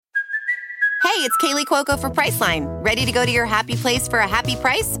Hey, it's Kaylee Cuoco for Priceline. Ready to go to your happy place for a happy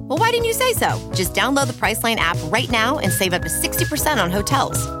price? Well, why didn't you say so? Just download the Priceline app right now and save up to 60% on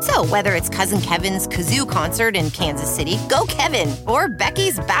hotels. So whether it's Cousin Kevin's Kazoo Concert in Kansas City, go Kevin, or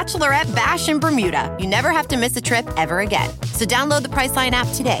Becky's Bachelorette Bash in Bermuda, you never have to miss a trip ever again. So download the Priceline app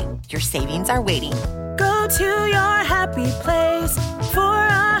today. Your savings are waiting. Go to your happy place for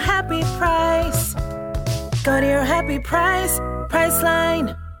a happy price. Go to your happy price,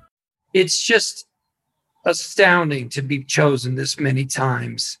 Priceline. It's just astounding to be chosen this many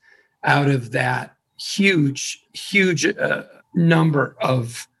times out of that huge number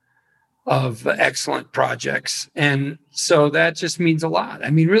of excellent projects. And so that just means a lot.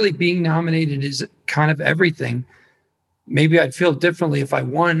 I mean, really being nominated is kind of everything. Maybe I'd feel differently if I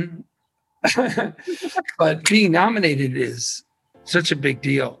won, but being nominated is such a big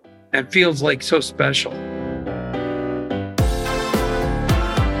deal and feels like so special.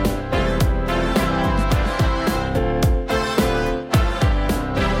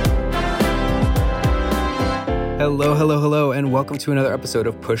 Hello, and welcome to another episode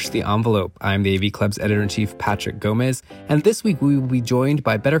of Push the Envelope. I'm the AV Club's editor-in-chief, Patrick Gomez, and this week we will be joined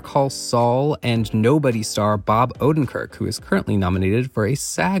by Better Call Saul and Nobody star Bob Odenkirk, who is currently nominated for a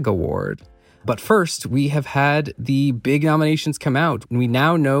SAG Award. But first, we have had the big nominations come out. We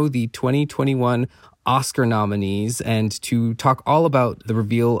now know the 2021 Oscar nominees, and to talk all about the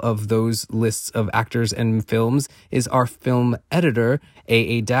reveal of those lists of actors and films is our film editor,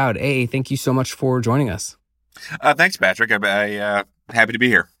 A.A. Dowd. A.A., thank you so much for joining us. Thanks, Patrick. I'm happy to be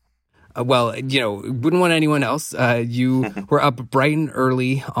here. Wouldn't want anyone else. You were up bright and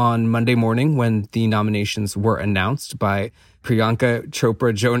early on Monday morning when the nominations were announced by Priyanka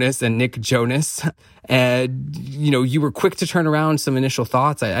Chopra Jonas and Nick Jonas. And, you were quick to turn around some initial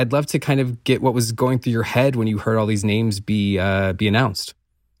thoughts. I'd love to kind of get what was going through your head when you heard all these names be announced.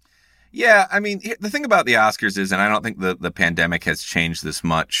 Yeah, I mean, the thing about the Oscars is, and I don't think the pandemic has changed this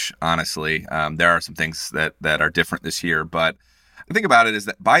much, honestly. There are some things that are different this year, but the thing about it is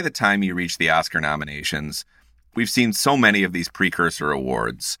that by the time you reach the Oscar nominations, we've seen so many of these precursor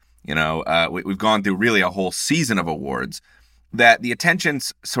awards. We've gone through really a whole season of awards that the attention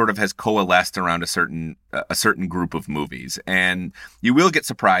sort of has coalesced around a certain group of movies. And you will get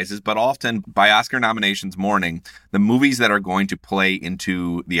surprises, but often by Oscar nominations morning, the movies that are going to play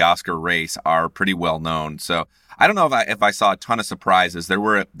into the Oscar race are pretty well known. So I don't know if I saw a ton of surprises. There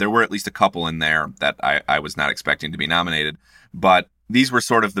were at least a couple in there that I was not expecting to be nominated, but these were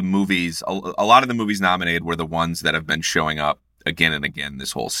sort of the movies. A lot of the movies nominated were the ones that have been showing up again and again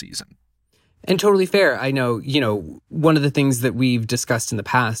this whole season. And totally fair. I know, one of the things that we've discussed in the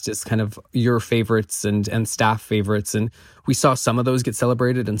past is kind of your favorites and staff favorites. And we saw some of those get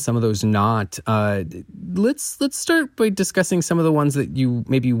celebrated and some of those not. Let's start by discussing some of the ones that you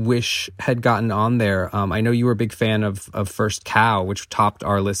maybe wish had gotten on there. I know you were a big fan of First Cow, which topped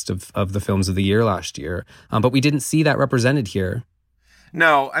our list of the films of the year last year. But we didn't see that represented here.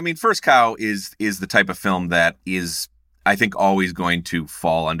 No, I mean, First Cow is the type of film that is, I think, always going to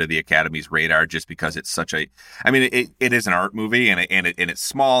fall under the Academy's radar just because it's such a, I mean, it is an art movie and it's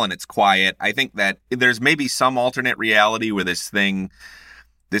small and it's quiet. I think that there's maybe some alternate reality where this thing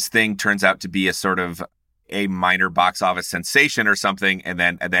turns out to be a sort of a minor box office sensation or something, and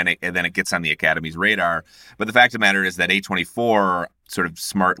then it gets on the Academy's radar. But the fact of the matter is that A24 sort of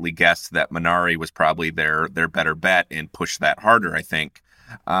smartly guessed that Minari was probably their better bet and pushed that harder, I think.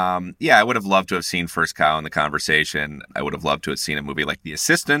 I would have loved to have seen First Cow in the conversation. I would have loved to have seen a movie like The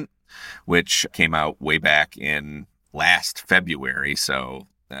Assistant, which came out way back in last February. So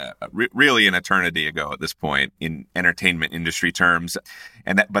really an eternity ago at this point in entertainment industry terms.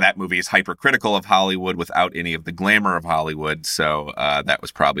 But that movie is hypercritical of Hollywood without any of the glamour of Hollywood. So that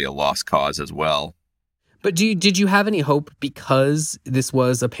was probably a lost cause as well. But did you have any hope, because this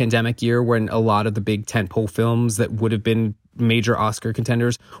was a pandemic year when a lot of the big tentpole films that would have been major Oscar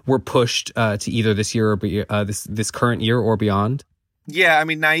contenders were pushed to either this year or this current year or beyond? Yeah, I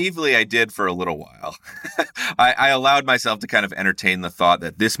mean, naively, I did for a little while. I allowed myself to kind of entertain the thought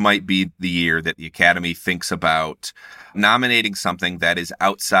that this might be the year that the Academy thinks about nominating something that is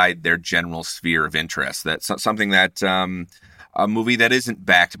outside their general sphere of interest. That's something that a movie that isn't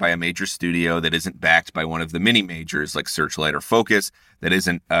backed by a major studio, that isn't backed by one of the mini majors like Searchlight or Focus, that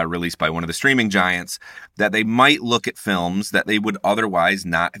isn't released by one of the streaming giants, that they might look at films that they would otherwise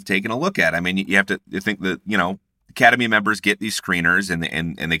not have taken a look at. I mean, you have to think that, Academy members get these screeners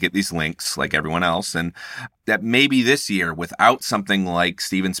and they get these links like everyone else. And that maybe this year, without something like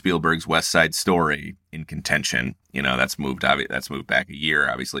Steven Spielberg's West Side Story in contention, that's moved back a year,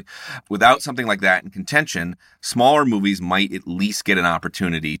 obviously. Without something like that in contention, smaller movies might at least get an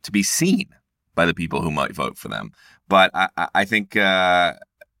opportunity to be seen. by the people who might vote for them. But I think, the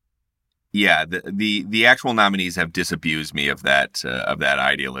actual nominees have disabused me of that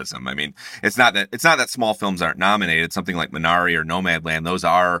idealism. I mean, it's not that small films aren't nominated. Something like Minari or Nomadland, those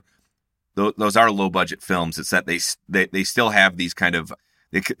are low budget films. It's that they still have these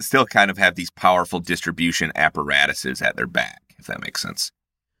have these powerful distribution apparatuses at their back, if that makes sense.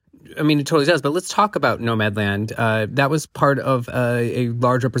 I mean, it totally does. But let's talk about Nomadland. That was part of a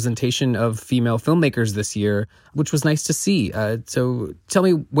large representation of female filmmakers this year, which was nice to see. So tell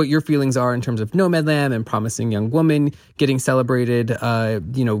me what your feelings are in terms of Nomadland and Promising Young Woman getting celebrated.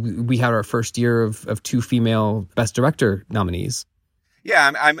 We had our first year of 2 female Best Director nominees.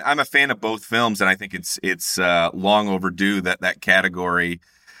 Yeah, I'm a fan of both films, and I think it's long overdue that category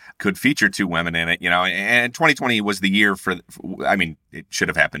could feature 2 women in it, and 2020 was the year it should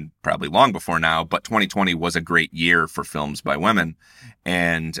have happened probably long before now, but 2020 was a great year for films by women.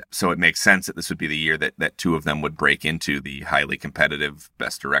 And so it makes sense that this would be the year that 2 of them would break into the highly competitive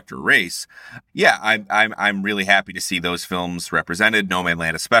Best Director race. Yeah, I'm really happy to see those films represented,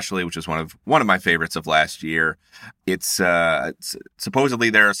 Nomadland especially, which is one of my favorites of last year. It's supposedly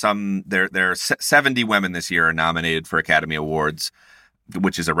there are 70 women this year are nominated for Academy Awards,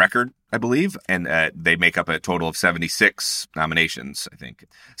 which is a record, I believe, and they make up a total of 76 nominations, I think.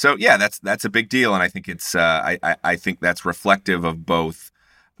 So yeah, that's a big deal, and I think it's I think that's reflective of both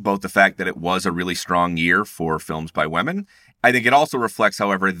the fact that it was a really strong year for films by women. I think it also reflects,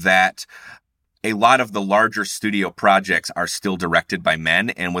 however, that a lot of the larger studio projects are still directed by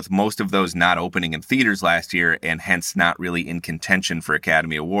men, and with most of those not opening in theaters last year and hence not really in contention for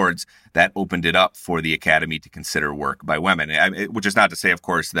Academy Awards, that opened it up for the Academy to consider work by women, which is not to say, of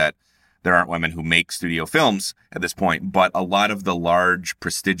course, that there aren't women who make studio films at this point, but a lot of the large,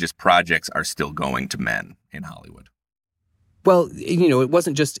 prestigious projects are still going to men in Hollywood. Well, it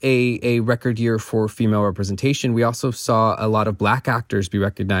wasn't just a record year for female representation. We also saw a lot of Black actors be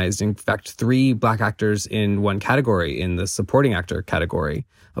recognized. In fact, 3 Black actors in one category, in the supporting actor category,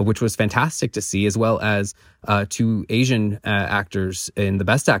 which was fantastic to see, as well as 2 Asian actors in the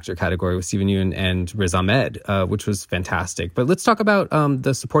Best Actor category with Steven Yeun and Riz Ahmed, which was fantastic. But let's talk about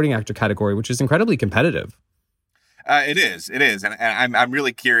the supporting actor category, which is incredibly competitive. It is. And I'm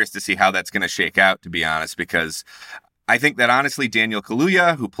really curious to see how that's going to shake out, to be honest, because I think that honestly, Daniel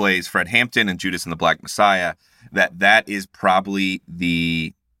Kaluuya, who plays Fred Hampton in Judas and the Black Messiah, that is probably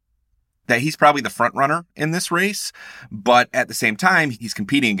he's probably the front runner in this race. But at the same time, he's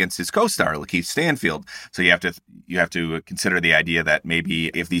competing against his co-star, Lakeith Stanfield. So you have to consider the idea that maybe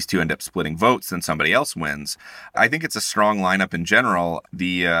if these 2 end up splitting votes, then somebody else wins. I think it's a strong lineup in general.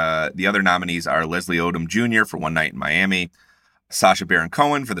 The other nominees are Leslie Odom Jr. for One Night in Miami, Sacha Baron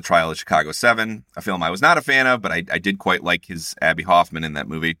Cohen for The Trial of Chicago 7, a film I was not a fan of, but I did quite like his Abby Hoffman in that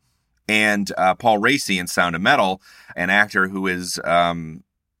movie, and Paul Raci in Sound of Metal, an actor who is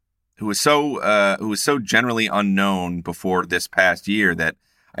so generally unknown before this past year that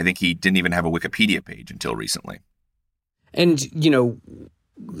I think he didn't even have a Wikipedia page until recently. And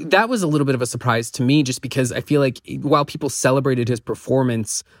that was a little bit of a surprise to me, just because I feel like while people celebrated his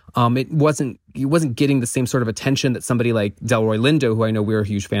performance, he wasn't getting the same sort of attention that somebody like Delroy Lindo, who I know we're a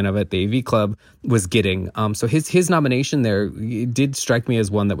huge fan of at the AV Club, was getting. So his nomination there did strike me as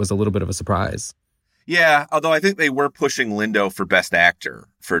one that was a little bit of a surprise. Yeah, although I think they were pushing Lindo for Best Actor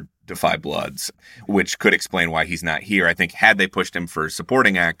for Da 5 Bloods, which could explain why he's not here. I think had they pushed him for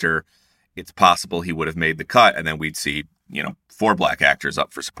supporting actor, it's possible he would have made the cut, and then we'd see 4 Black actors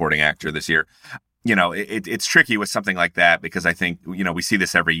up for supporting actor this year. It's tricky with something like that, because I think, we see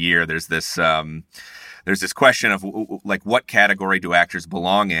this every year. There's this question of like, what category do actors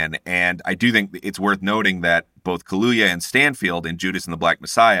belong in? And I do think it's worth noting that both Kaluuya and Stanfield in Judas and the Black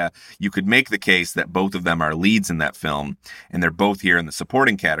Messiah, you could make the case that both of them are leads in that film, and they're both here in the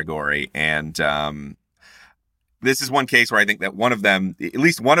supporting category. And this is one case where I think that at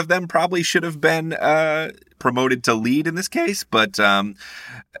least one of them probably should have been promoted to lead in this case. But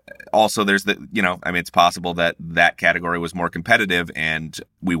also there's it's possible that category was more competitive and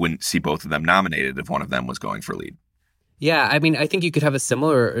we wouldn't see both of them nominated if one of them was going for lead. Yeah, I mean, I think you could have a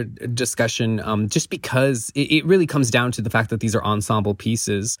similar discussion just because it really comes down to the fact that these are ensemble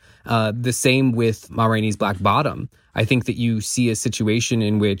pieces. The same with Ma Rainey's Black Bottom. I think that you see a situation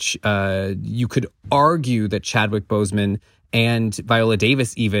in which you could argue that Chadwick Boseman and Viola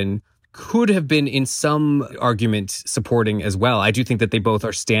Davis even could have been in some argument supporting as well. I do think that they both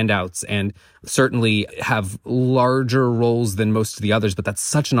are standouts and certainly have larger roles than most of the others, but that's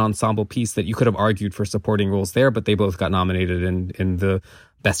such an ensemble piece that you could have argued for supporting roles there, but they both got nominated in the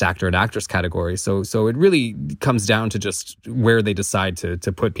Best Actor and Actress category. So it really comes down to just where they decide to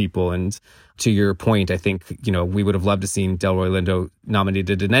put people. And to your point, I think, we would have loved to seen Delroy Lindo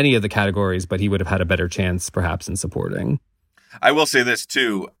nominated in any of the categories, but he would have had a better chance perhaps in supporting. I will say this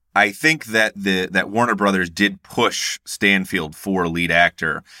too. I think that that Warner Brothers did push Stanfield for lead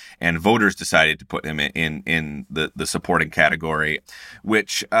actor, and voters decided to put him in the supporting category,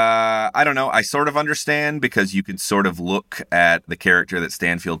 which I don't know. I sort of understand, because you can sort of look at the character that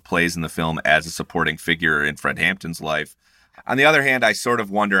Stanfield plays in the film as a supporting figure in Fred Hampton's life. On the other hand, I sort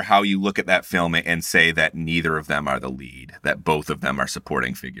of wonder how you look at that film and say that neither of them are the lead, that both of them are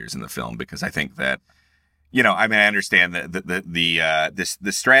supporting figures in the film, because I think that, I understand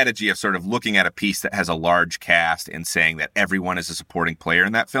the strategy of sort of looking at a piece that has a large cast and saying that everyone is a supporting player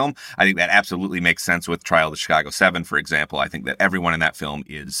in that film. I think that absolutely makes sense with Trial of the Chicago 7, for example. I think that everyone in that film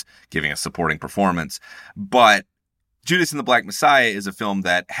is giving a supporting performance. But Judas and the Black Messiah is a film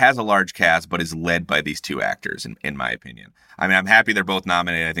that has a large cast, but is led by these two actors, in my opinion. I'm happy they're both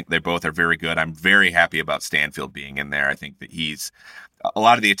nominated. I think they both are very good. I'm very happy about Stanfield being in there. I think that a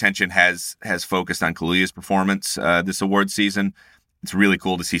lot of the attention has focused on Kaluuya's performance this award season. It's really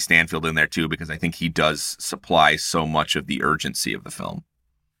cool to see Stanfield in there too, because I think he does supply so much of the urgency of the film.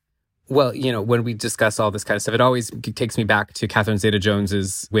 Well, when we discuss all this kind of stuff, it always takes me back to Catherine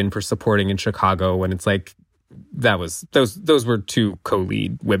Zeta-Jones's win for supporting in Chicago, when it's like, those were two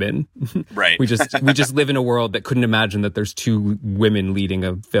co-lead women. Right. we just live in a world that couldn't imagine that there's two women leading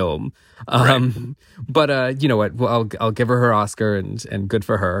a film. Right. But you know what? Well, I'll give her Oscar, and good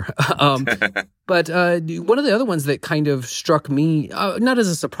for her. But one of the other ones that kind of struck me, not as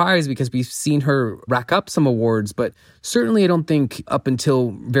a surprise because we've seen her rack up some awards, but certainly I don't think up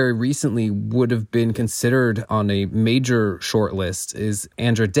until very recently would have been considered on a major shortlist, is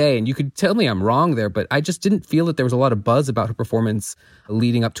Andra Day. And you could tell me I'm wrong there, but I just didn't feel that there was a lot of buzz about her performance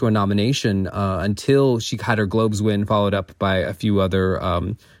leading up to a nomination until she had her Globes win, followed up by a few other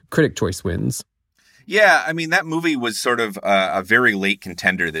Critic Choice wins. Yeah, that movie was sort of a very late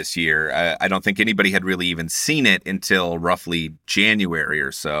contender this year. I don't think anybody had really even seen it until roughly January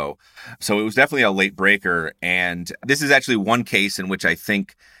or so. So it was definitely a late breaker. And this is actually one case in which I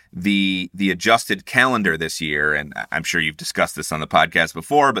think the adjusted calendar this year, and I'm sure you've discussed this on the podcast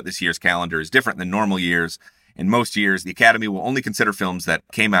before, but this year's calendar is different than normal years. In most years, the Academy will only consider films that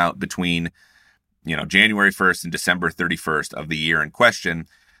came out between, January 1st and December 31st of the year in question.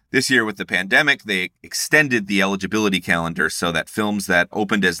 This year, with the pandemic, they extended the eligibility calendar so that films that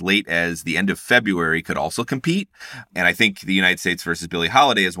opened as late as the end of February could also compete. And I think The United States versus Billie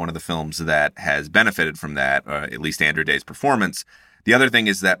Holiday is one of the films that has benefited from that, at least Andra Day's performance. The other thing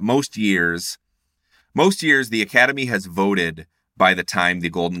is that most years, the Academy has voted by the time the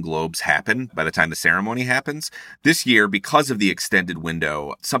Golden Globes happen, by the time the ceremony happens. This year, because of the extended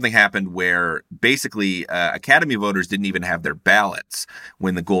window, something happened where basically Academy voters didn't even have their ballots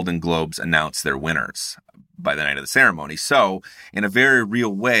when the Golden Globes announced their winners by the night of the ceremony. So in a very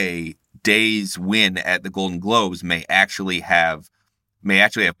real way, Day's win at the Golden Globes may actually have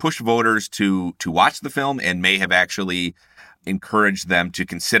pushed voters to watch the film, and may have actually encouraged them to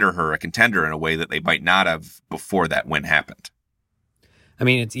consider her a contender in a way that they might not have before that win happened.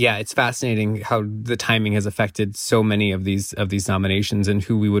 It's fascinating how the timing has affected so many of these nominations and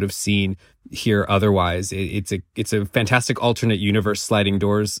who we would have seen here otherwise. It's a fantastic alternate universe sliding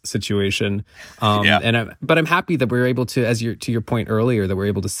doors situation. But I'm happy that we're able to, to your point earlier, that we're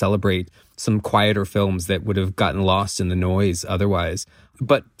able to celebrate some quieter films that would have gotten lost in the noise otherwise.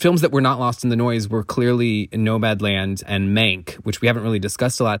 But films that were not lost in the noise were clearly Nomadland and Mank, which we haven't really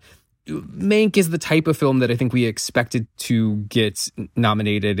discussed a lot. Mank is the type of film that I think we expected to get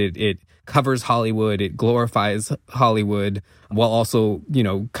nominated. It covers Hollywood, it glorifies Hollywood, while also,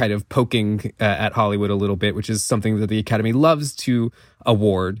 kind of poking at Hollywood a little bit, which is something that the Academy loves to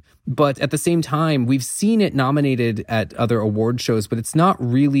award. But at the same time, we've seen it nominated at other award shows, but it's not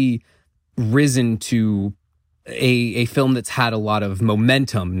really risen to a film that's had a lot of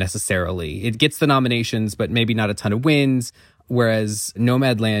momentum necessarily. It gets the nominations, but maybe not a ton of wins. Whereas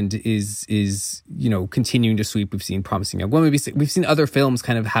Nomadland is continuing to sweep. We've seen Promising Young Woman. We've seen other films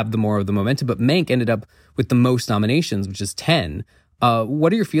kind of have the more of the momentum, but Mank ended up with the most nominations, which is 10.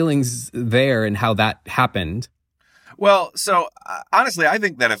 What are your feelings there and how that happened? Well, so honestly, I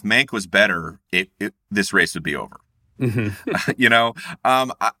think that if Mank was better, this race would be over. Mm-hmm.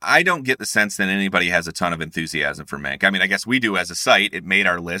 I don't get the sense that anybody has a ton of enthusiasm for Mank. I guess we do as a site. It made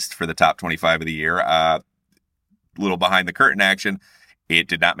our list for the top 25 of the year. Little behind the curtain action. It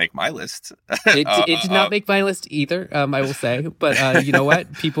did not make my list. It did not make my list either, I will say. But you know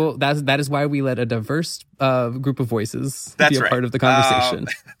what? People, that is why we let a diverse group of voices be a part of the conversation.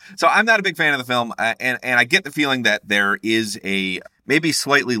 So I'm not a big fan of the film, and I get the feeling that there is a maybe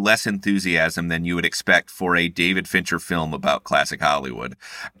slightly less enthusiasm than you would expect for a David Fincher film about classic Hollywood.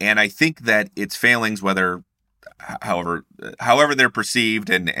 And I think that its failings, however they're perceived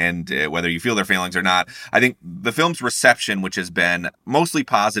and whether you feel their failings or not, I think the film's reception, which has been mostly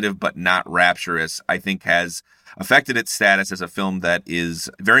positive but not rapturous, I think has affected its status as a film that is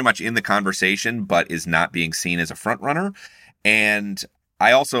very much in the conversation but is not being seen as a frontrunner. And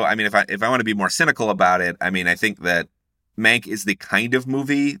I also, I mean, if I want to be more cynical about it, I mean, I think that Mank is the kind of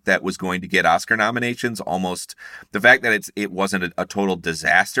movie that was going to get Oscar nominations. Almost the fact that it wasn't a total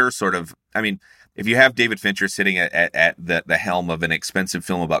disaster, sort of. I mean, if you have David Fincher sitting at the helm of an expensive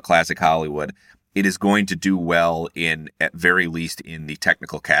film about classic Hollywood, it is going to do well at very least in the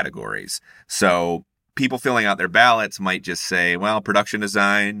technical categories. So people filling out their ballots might just say, well, production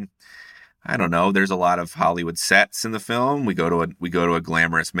design, I don't know. There's a lot of Hollywood sets in the film. We go to a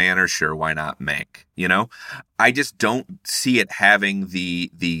glamorous manor. Sure, why not Mank? You know, I just don't see it having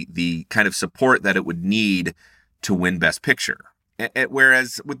the kind of support that it would need to win Best Picture.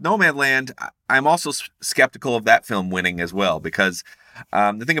 Whereas with Nomadland, I'm also skeptical of that film winning as well, because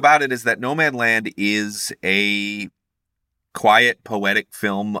the thing about it is that Nomadland is a quiet, poetic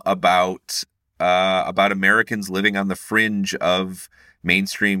film about Americans living on the fringe of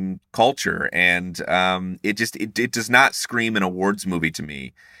mainstream culture, and it does not scream an awards movie to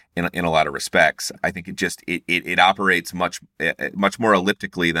me in a lot of respects. I think it operates much more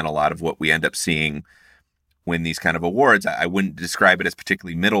elliptically than a lot of what we end up seeing win these kind of awards. I wouldn't describe it as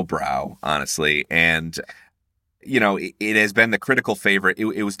particularly middlebrow, honestly. And you know, it has been the critical favorite.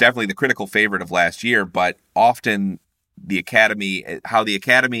 It was definitely the critical favorite of last year, but often how the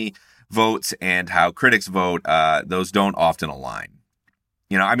Academy votes and how critics vote, those don't often align.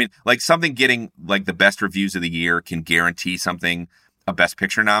 You know, I mean, like something getting like the best reviews of the year can guarantee something a Best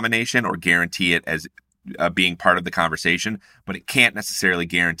Picture nomination or guarantee it as being part of the conversation, but it can't necessarily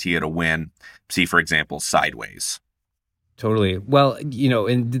guarantee it a win. See, for example, Sideways. Totally. Well, you know,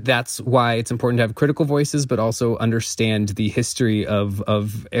 and that's why it's important to have critical voices, but also understand the history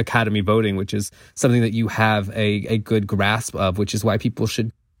of Academy voting, which is something that you have a good grasp of, which is why people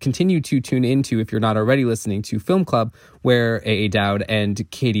should continue to tune into, if you're not already listening to Film Club, where A.A. Dowd and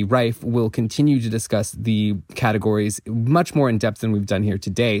Katie Reif will continue to discuss the categories much more in depth than we've done here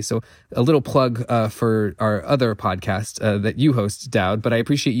today. So a little plug for our other podcast that you host, Dowd, but I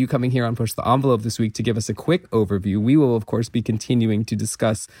appreciate you coming here on Push the Envelope this week to give us a quick overview. We will, of course, be continuing to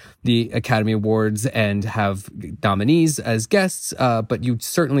discuss the Academy Awards and have nominees as guests, but you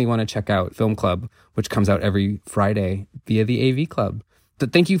certainly want to check out Film Club, which comes out every Friday via the AV Club.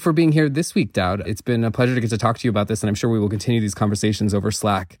 Thank you for being here this week, Dowd. It's been a pleasure to get to talk to you about this, and I'm sure we will continue these conversations over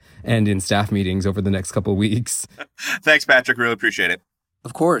Slack and in staff meetings over the next couple of weeks. Thanks, Patrick. Really appreciate it.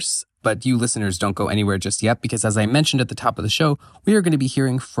 Of course, but you listeners don't go anywhere just yet, because as I mentioned at the top of the show, we are going to be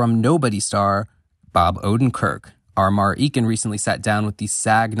hearing from Nobody star Bob Odenkirk. Our Mar Eakin recently sat down with the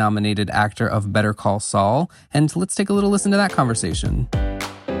SAG-nominated actor of Better Call Saul, and let's take a little listen to that conversation.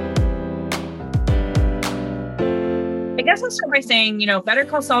 I guess I'll start by saying, you know, Better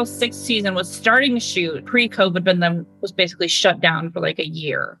Call Saul's 6th season was starting to shoot pre-COVID, but then was basically shut down for like a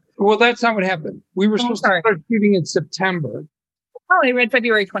year. Well, that's not what happened. We were supposed to start shooting in September. Oh, I read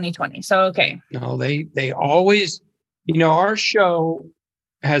February 2020. So, okay. No, they always, you know, our show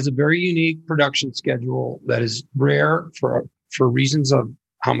has a very unique production schedule that is rare for reasons of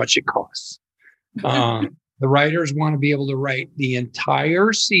how much it costs. The writers want to be able to write the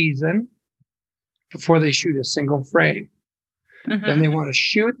entire season before they shoot a single frame. Mm-hmm. Then they want to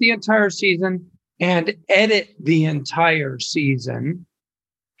shoot the entire season and edit the entire season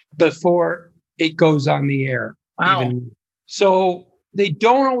before it goes on the air. Wow. So they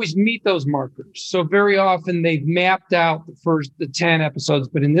don't always meet those markers. So very often they've mapped out the 10 episodes,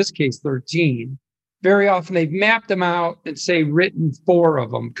 but in this case, 13. Very often they've mapped them out and say written 4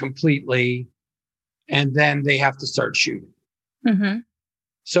 of them completely, and then they have to start shooting. Mm-hmm.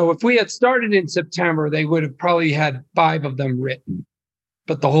 So if we had started in September, they would have probably had 5 of them written,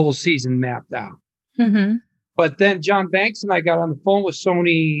 but the whole season mapped out. Mm-hmm. But then John Banks and I got on the phone with so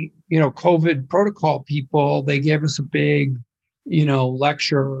many, you know, COVID protocol people. They gave us a big, you know,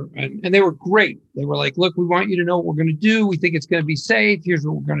 lecture, and they were great. They were like, look, we want you to know what we're going to do. We think it's going to be safe. Here's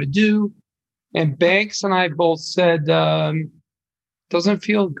what we're going to do. And Banks and I both said, doesn't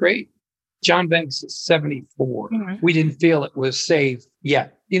feel great. John Banks is 74. Mm-hmm. We didn't feel it was safe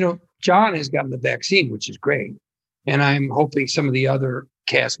yet. You know, John has gotten the vaccine, which is great. And I'm hoping some of the other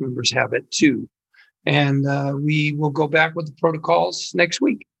cast members have it too. And we will go back with the protocols next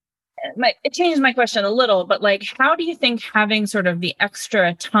week. It changes my question a little, but like, how do you think having sort of the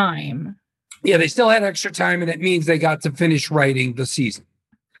extra time? Yeah, they still had extra time, and it means they got to finish writing the season.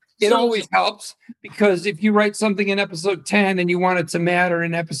 It always helps, because if you write something in episode 10 and you want it to matter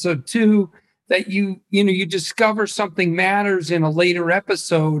in episode 2, that you discover something matters in a later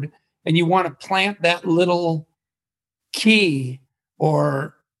episode, and you want to plant that little key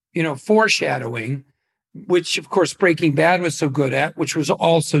or, foreshadowing, which of course Breaking Bad was so good at, which was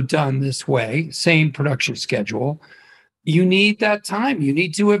also done this way, same production schedule. You need that time. You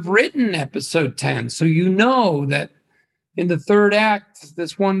need to have written episode 10. So you know that in the third act,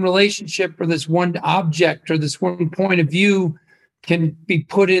 this one relationship or this one object or this one point of view can be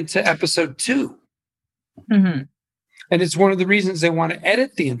put into episode 2. Mm-hmm. And it's one of the reasons they want to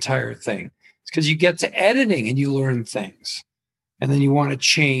edit the entire thing. It's because you get to editing and you learn things. And then you want to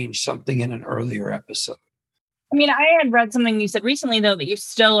change something in an earlier episode. I mean, I had read something you said recently, though, that you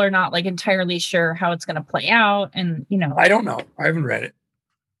still are not like entirely sure how it's going to play out. And, I don't know. I haven't read it.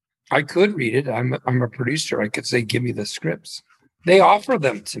 I could read it. I'm a producer. I could say, give me the scripts. They offer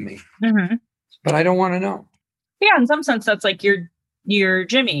them to me, but I don't want to know. Yeah. In some sense, that's like you're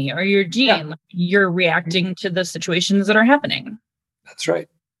Jimmy or you're Gene. Yeah. Like, you're reacting to the situations that are happening. That's right.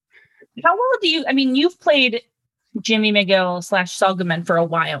 How well you've played Jimmy McGill / Saul Goodman for a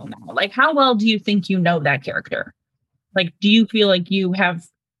while now. Like, how well do you think you know that character? Like, do you feel like you have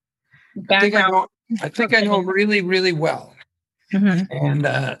background? I think I know him really, really well. Mm-hmm.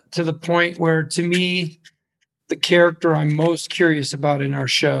 And to the point where, to me, the character I'm most curious about in our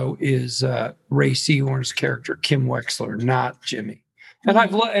show is Ray Seahorn's character, Kim Wexler, not Jimmy. And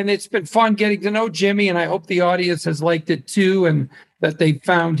and it's been fun getting to know Jimmy, and I hope the audience has liked it too, and that they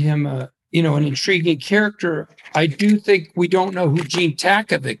found him an intriguing character. I do think we don't know who Gene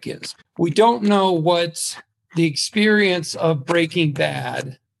Takovic is. We don't know what the experience of Breaking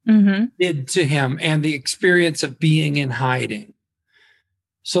Bad did to him and the experience of being in hiding.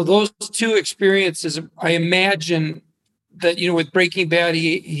 So those two experiences, I imagine that, with Breaking Bad,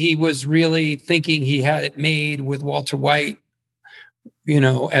 he was really thinking he had it made with Walter White,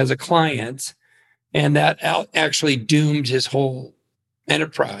 as a client, and that actually doomed his whole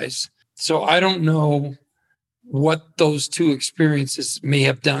enterprise. So I don't know what those two experiences may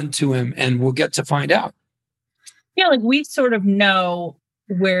have done to him, and we'll get to find out. Yeah, like we sort of know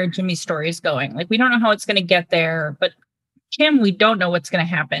where Jimmy's story is going. Like, we don't know how it's going to get there, but Kim, we don't know what's going to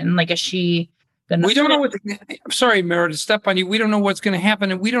happen. Like, is she going to... We don't know I'm sorry, Meredith, to step on you. We don't know what's going to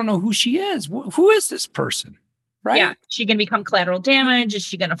happen, and we don't know who she is. Who is this person? Right? Yeah. Is she going to become collateral damage? Is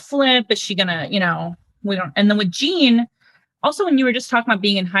she going to flip? Is she going to, we don't... And then with Gene... Also, when you were just talking about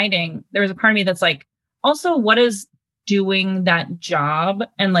being in hiding, there was a part of me that's like, also, what is doing that job?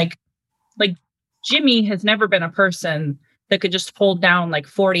 And like Jimmy has never been a person that could just hold down like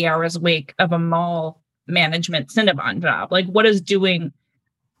 40 hours a week of a mall management Cinnabon job. Like, what is doing,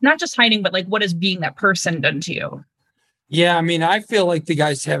 not just hiding, but like, what is being that person done to you? Yeah, I mean, I feel like the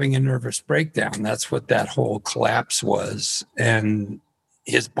guy's having a nervous breakdown. That's what that whole collapse was. And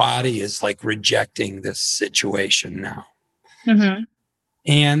his body is like rejecting this situation now. Mm-hmm.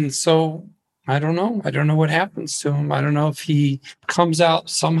 And so I don't know. I don't know what happens to him. I don't know if he comes out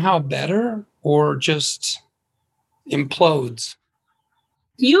somehow better or just implodes.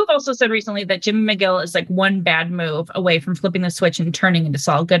 You've also said recently that Jimmy McGill is like one bad move away from flipping the switch and turning into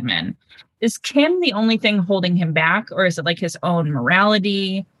Saul Goodman. Is Kim the only thing holding him back, or is it like his own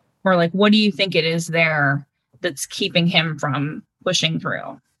morality? Or like, what do you think it is there that's keeping him from pushing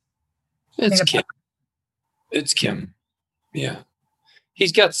through? It's Kim. It's Kim. Yeah.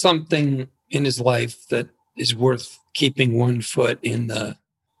 He's got something in his life that is worth keeping one foot in the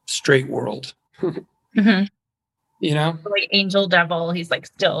straight world. Mm-hmm. Like Angel Devil, he's like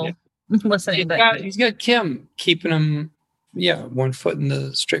still listening. He's got Kim keeping him, one foot in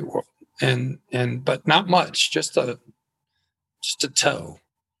the straight world. But not much, just a toe.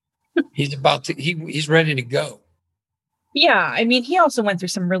 He's ready to go. Yeah. I mean, he also went through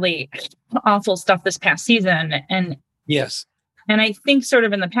some really awful stuff this past season. And yes. And I think sort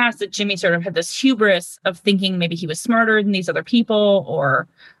of in the past that Jimmy sort of had this hubris of thinking maybe he was smarter than these other people, or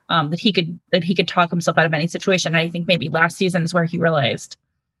that he could talk himself out of any situation. And I think maybe last season is where he realized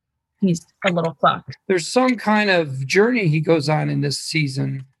he's a little fucked. There's some kind of journey he goes on in this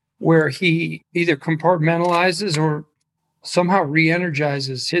season where he either compartmentalizes or somehow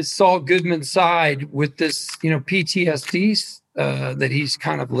re-energizes his Saul Goodman side with this, PTSD that he's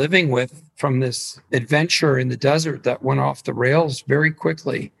kind of living with from this adventure in the desert that went off the rails very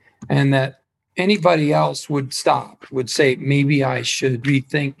quickly. And anybody else would stop, would say, maybe I should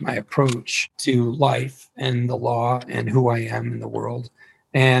rethink my approach to life and the law and who I am in the world.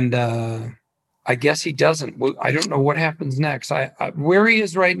 And I guess he doesn't. I don't know what happens next. Where he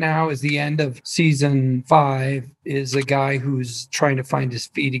is right now is the end of season 5 is a guy who's trying to find his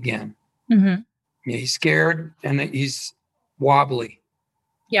feet again. Mm-hmm. Yeah, he's scared and he's wobbly.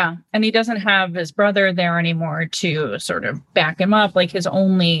 Yeah. And he doesn't have his brother there anymore to sort of back him up. Like his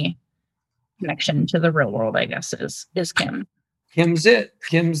only connection to the real world, I guess, is Kim. Kim's it.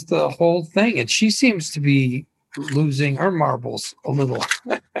 Kim's the whole thing. And she seems to be losing her marbles a little.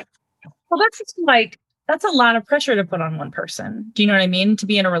 Well, that's a lot of pressure to put on one person. Do you know what I mean? To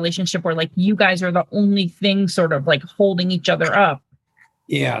be in a relationship where like you guys are the only thing sort of like holding each other up.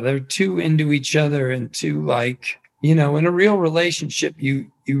 Yeah, they're too into each other and too like, in a real relationship,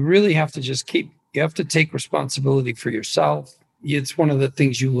 you really have to you have to take responsibility for yourself. It's one of the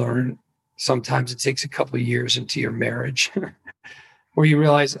things you learn. Sometimes it takes a couple of years into your marriage where you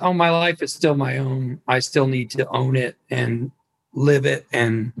realize, oh, my life is still my own. I still need to own it and live it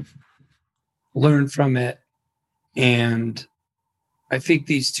and learn from it. And I think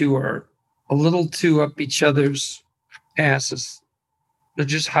these two are a little too up each other's asses. They're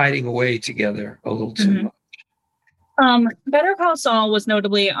just hiding away together a little too much. Better Call Saul was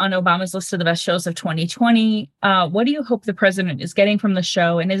notably on Obama's list of the best shows of 2020. What do you hope the president is getting from the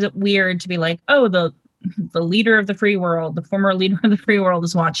show? And is it weird to be like, oh, the leader of the free world, the former leader of the free world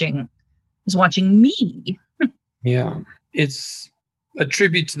is watching me? Yeah, it's a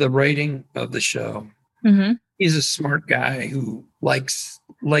tribute to the writing of the show. Mm-hmm. He's a smart guy who likes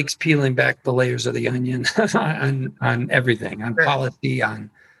peeling back the layers of the onion on everything, on policy,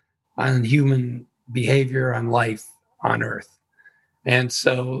 on human behavior, on life on Earth. And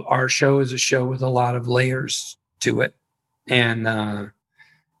so our show is a show with a lot of layers to it. And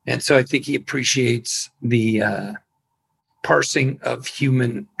so I think he appreciates the parsing of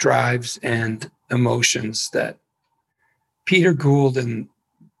human drives and emotions that Peter Gould and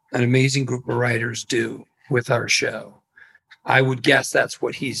an amazing group of writers do with our show. I would guess that's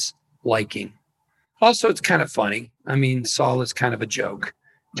what he's liking. Also, it's kind of funny. I mean, Saul is kind of a joke.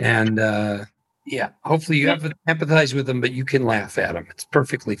 And yeah, hopefully you have to empathize with him, but you can laugh at him. It's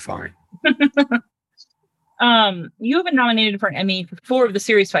perfectly fine. You have been nominated for an Emmy for 4 of the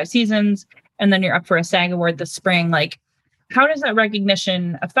series' 5 seasons, and then you're up for a SAG award this spring. Like, how does that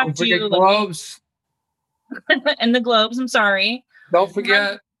recognition affect you? Globes. And the Globes, I'm sorry. Don't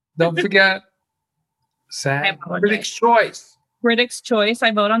forget. SAG. Critics' Choice. Critics' Choice.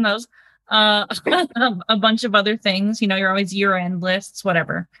 I vote on those. A bunch of other things. You're always year-end lists,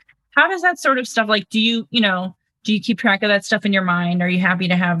 whatever. How does that sort of stuff, like, do you keep track of that stuff in your mind? Are you happy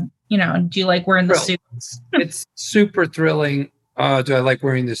to have, do you like wearing the suits? It's super thrilling. Do I like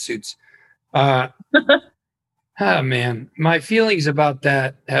wearing the suits? Oh, man. My feelings about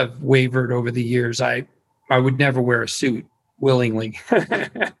that have wavered over the years. I would never wear a suit willingly.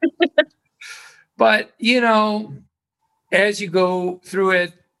 But, as you go through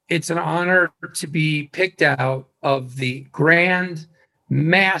it, it's an honor to be picked out of the grand,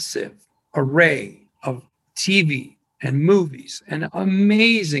 massive array of TV and movies, and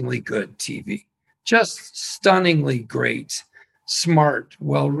amazingly good TV, just stunningly great, smart,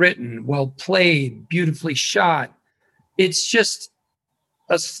 well written, well played, beautifully shot. It's just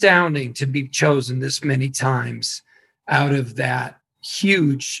astounding to be chosen this many times out of that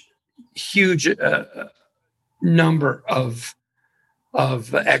huge number of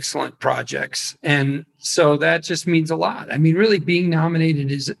excellent projects. And so that just means a lot. I mean, really being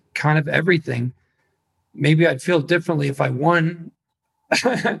nominated is kind of everything. Maybe I'd feel differently if I won,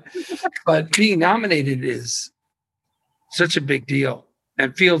 but being nominated is such a big deal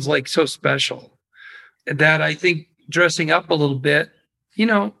and feels like so special that I think dressing up a little bit,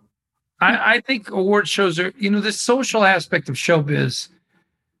 I think award shows are, the social aspect of showbiz,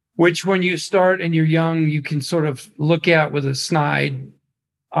 which when you start and you're young, you can sort of look at with a snide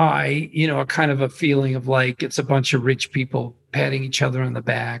eye, a kind of a feeling of like it's a bunch of rich people patting each other on the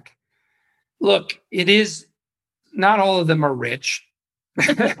back. Look, it is not all of them are rich.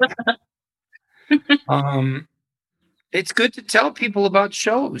 It's good to tell people about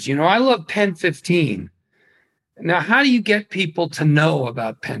shows. I love Pen 15. Now, how do you get people to know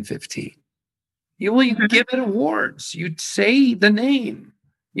about Pen 15? You give it awards. You say the name.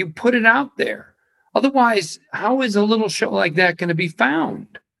 You put it out there. Otherwise, how is a little show like that going to be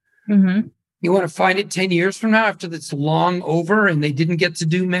found? Mm-hmm. You want to find it 10 years from now after it's long over and they didn't get to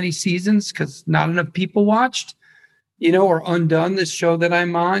do many seasons because not enough people watched, or Undone, this show that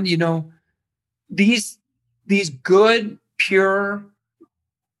I'm on, these good, pure,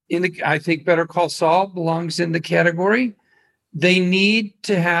 I think Better Call Saul belongs in the category. They need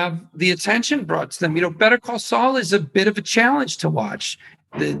to have the attention brought to them. Better Call Saul is a bit of a challenge to watch.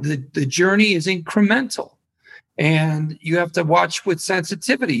 The journey is incremental, and you have to watch with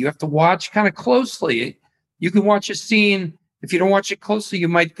sensitivity. You have to watch kind of closely. You can watch a scene. If you don't watch it closely, you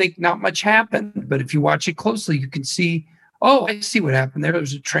might think not much happened. But if you watch it closely, you can see, oh, I see what happened there. There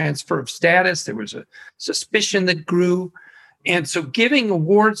was a transfer of status. There was a suspicion that grew. And so giving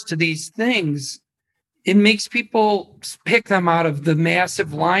awards to these things, it makes people pick them out of the massive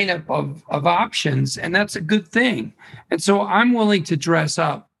lineup of options. And that's a good thing. And so I'm willing to dress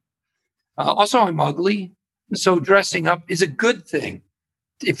up. Also, I'm ugly. So dressing up is a good thing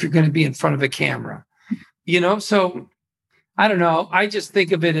if you're going to be in front of a camera. So I don't know. I just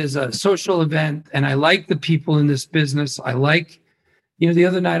think of it as a social event, and I like the people in this business. I like, the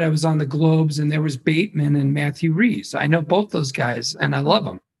other night I was on the Globes and there was Bateman and Matthew Reeves. I know both those guys and I love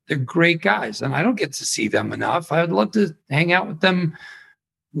them. They're great guys and I don't get to see them enough. I would love to hang out with them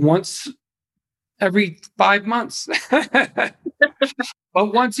once every 5 months.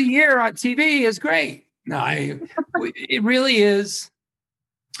 But once a year on TV is great. No, it really is.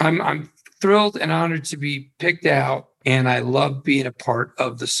 I'm thrilled and honored to be picked out. And I love being a part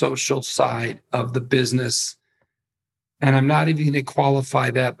of the social side of the business. And I'm not even going to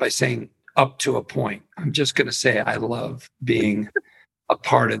qualify that by saying up to a point. I'm just going to say I love being a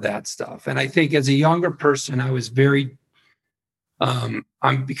part of that stuff. And I think as a younger person, I was very,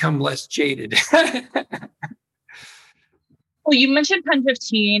 I'm become less jaded. Well, you mentioned Pen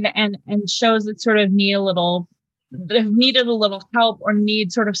 15 and shows that sort of needed a little help or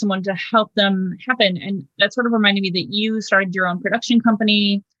need sort of someone to help them happen. And that sort of reminded me that you started your own production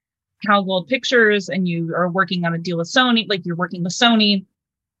company, Cal Gold Pictures, and you are working on a deal with Sony, like you're working with Sony.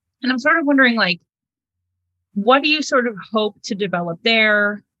 And I'm sort of wondering, like, what do you sort of hope to develop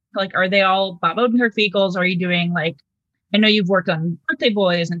there? Like, are they all Bob Odenkirk vehicles? Are you doing, like, I know you've worked on Birthday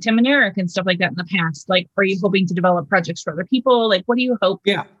Boys and Tim and Eric and stuff like that in the past. Like, are you hoping to develop projects for other people? Like, what do you hope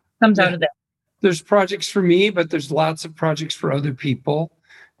comes out of that? There's projects for me, but there's lots of projects for other people.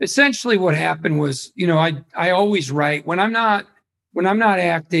 Essentially what happened was, I always write when I'm not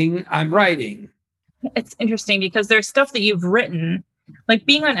acting, I'm writing. It's interesting because there's stuff that you've written, like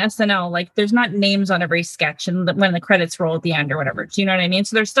being on SNL, like there's not names on every sketch and when the credits roll at the end or whatever. Do you know what I mean?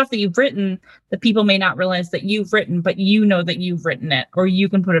 So there's stuff that you've written that people may not realize that you've written, but you know that you've written it, or you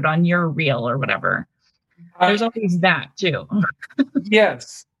can put it on your reel or whatever. There's always that too.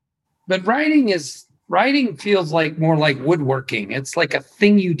 Yes. But writing feels like more like woodworking. It's like a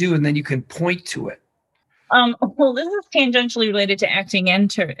thing you do and then you can point to it. Well, this is tangentially related to acting and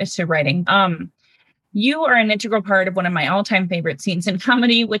to writing. You are an integral part of one of my all-time favorite scenes in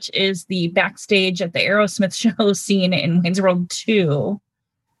comedy, which is the backstage at the Aerosmith show scene in Wayne's World 2.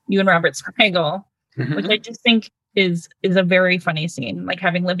 You and Robert Smigel, which I just think is a very funny scene. Like,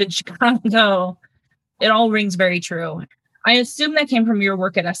 having lived in Chicago, it all rings very true. I assume that came from your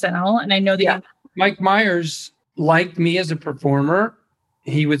work at SNL, and I know that Mike Myers liked me as a performer.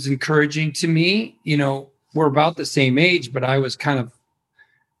 He was encouraging to me. We're about the same age, but I was kind of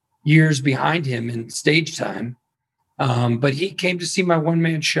years behind him in stage time. But he came to see my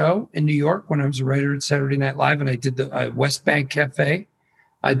one-man show in New York when I was a writer at Saturday Night Live, and I did the West Bank Cafe.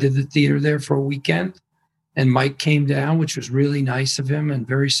 I did the theater there for a weekend, and Mike came down, which was really nice of him and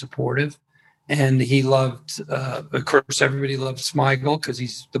very supportive. And he loved, of course, everybody loved Smigel because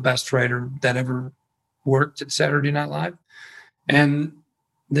he's the best writer that ever worked at Saturday Night Live. And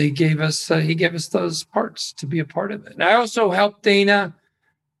he gave us those parts to be a part of it. And I also helped Dana.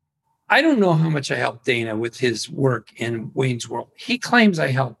 I don't know how much I helped Dana with his work in Wayne's World. He claims I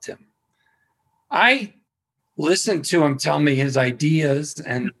helped him. I listened to him tell me his ideas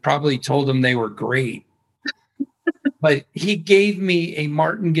and probably told him they were great. But he gave me a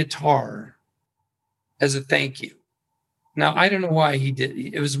Martin guitar as a thank you. Now, I don't know why he did.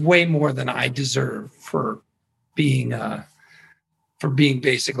 It was way more than I deserve for being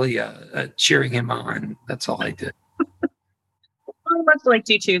basically cheering him on. That's all I did. I must have liked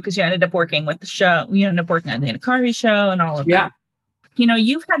you too, because you ended up working with the show. You ended up working on the Dana Carvey show and all of that.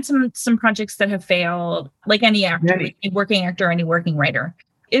 You've had some projects that have failed, like any actor, any working actor, any working writer.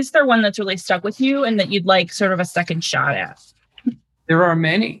 Is there one that's really stuck with you and that you'd like sort of a second shot at? There are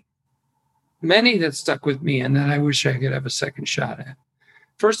many that stuck with me and that I wish I could have a second shot at.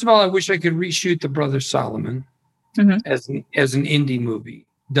 First of all, I wish I could reshoot The Brothers Solomon as an indie movie,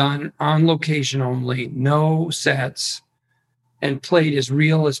 done on location only, no sets, and played as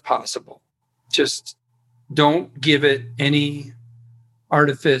real as possible. Just don't give it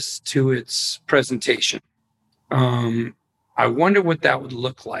I I wonder what that would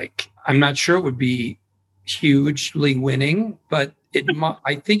look like. I'm not sure it would be hugely winning, but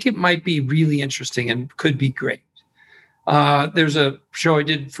I think it might be really interesting and could be great. There's a show I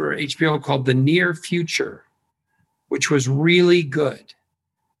did for HBO called The Near Future, which was really good.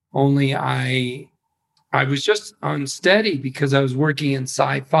 Only I was just unsteady because I was working in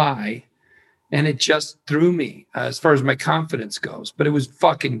sci-fi, and it just threw me as far as my confidence goes. But it was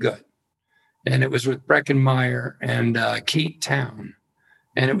fucking good. And it was with Breckin Meyer and Kate Town.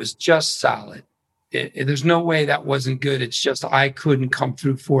 And it was just solid. There's no way that wasn't good. It's just I couldn't come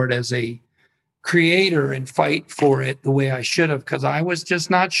through for it as a creator and fight for it the way I should have, because I was just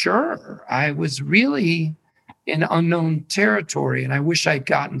not sure. I was really in unknown territory, and I wish I'd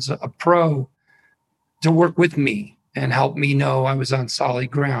gotten a pro to work with me and help me know I was on solid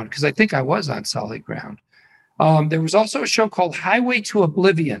ground, because I think I was on solid ground. There was also a show called Highway to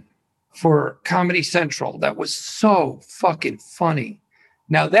Oblivion for Comedy Central that was so fucking funny.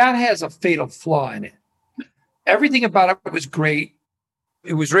 Now that has a fatal flaw in it. Everything about it was great.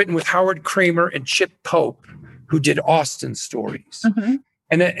 It was written with Howard Kramer and Chip Pope, who did Austin Stories. Mm-hmm.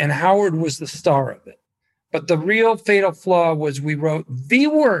 And Howard was the star of it. But the real fatal flaw was we wrote the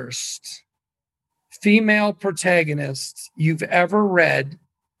worst female protagonist you've ever read.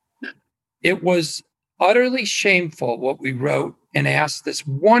 It was utterly shameful what we wrote and asked this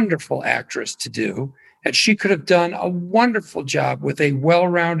wonderful actress to do. And she could have done a wonderful job with a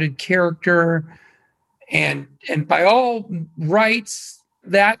well-rounded character. And by all rights,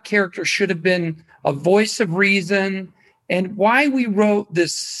 that character should have been a voice of reason. And why we wrote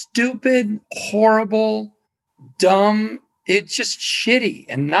this stupid, horrible, dumb, it's just shitty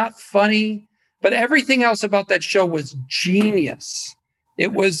and not funny. But everything else about that show was genius.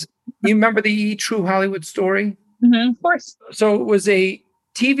 It was, you remember the True Hollywood Story? Mm-hmm, of course. So it was a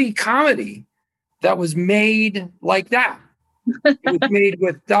TV comedy that was made like that. It was made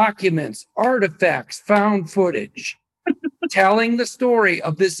with documents, artifacts, found footage, telling the story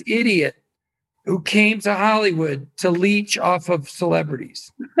of this idiot who came to Hollywood to leech off of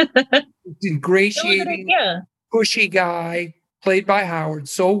celebrities. Ingratiating, pushy guy, played by Howard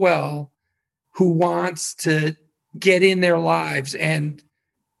so well, who wants to get in their lives and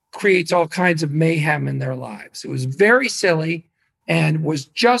creates all kinds of mayhem in their lives. It was very silly and was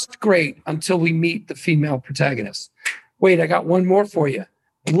just great until we meet the female protagonist. Wait, I got one more for you.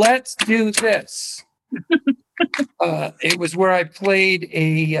 Let's Do This. It was where I played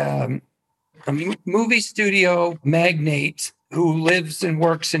a movie studio magnate who lives and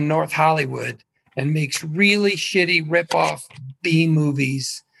works in North Hollywood and makes really shitty rip-off B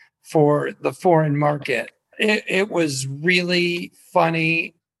movies for the foreign market. It was really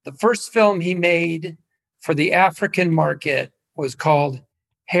funny. The first film he made for the African market was called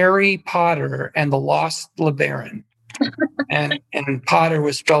Harry Potter and the Lost LeBaron. and Potter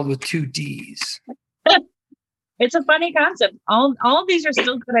was spelled with 2 D's. It's a funny concept. All of these are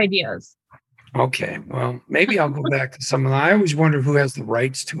still good ideas. Okay, well, maybe I'll go back to some of them. I always wonder who has the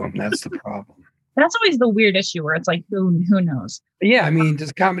rights to them. That's the problem. That's always the weird issue where it's like, who knows? Yeah, I mean,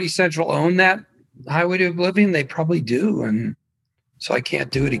 does Comedy Central own that Highway to Oblivion? They probably do, and so I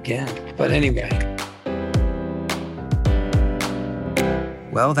can't do it again. But anyway.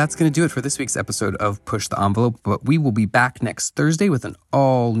 Well, that's going to do it for this week's episode of Push the Envelope, but we will be back next Thursday with an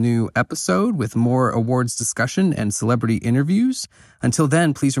all-new episode with more awards discussion and celebrity interviews. Until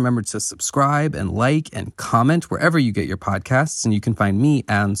then, please remember to subscribe and like and comment wherever you get your podcasts, and you can find me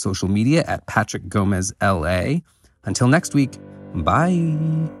on social media at Patrick Gomez LA. Until next week, bye.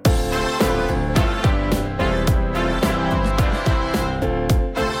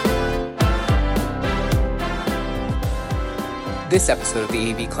 This episode of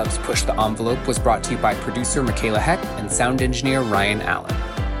the AV Club's Push the Envelope was brought to you by producer Michaela Heck and sound engineer Ryan Allen.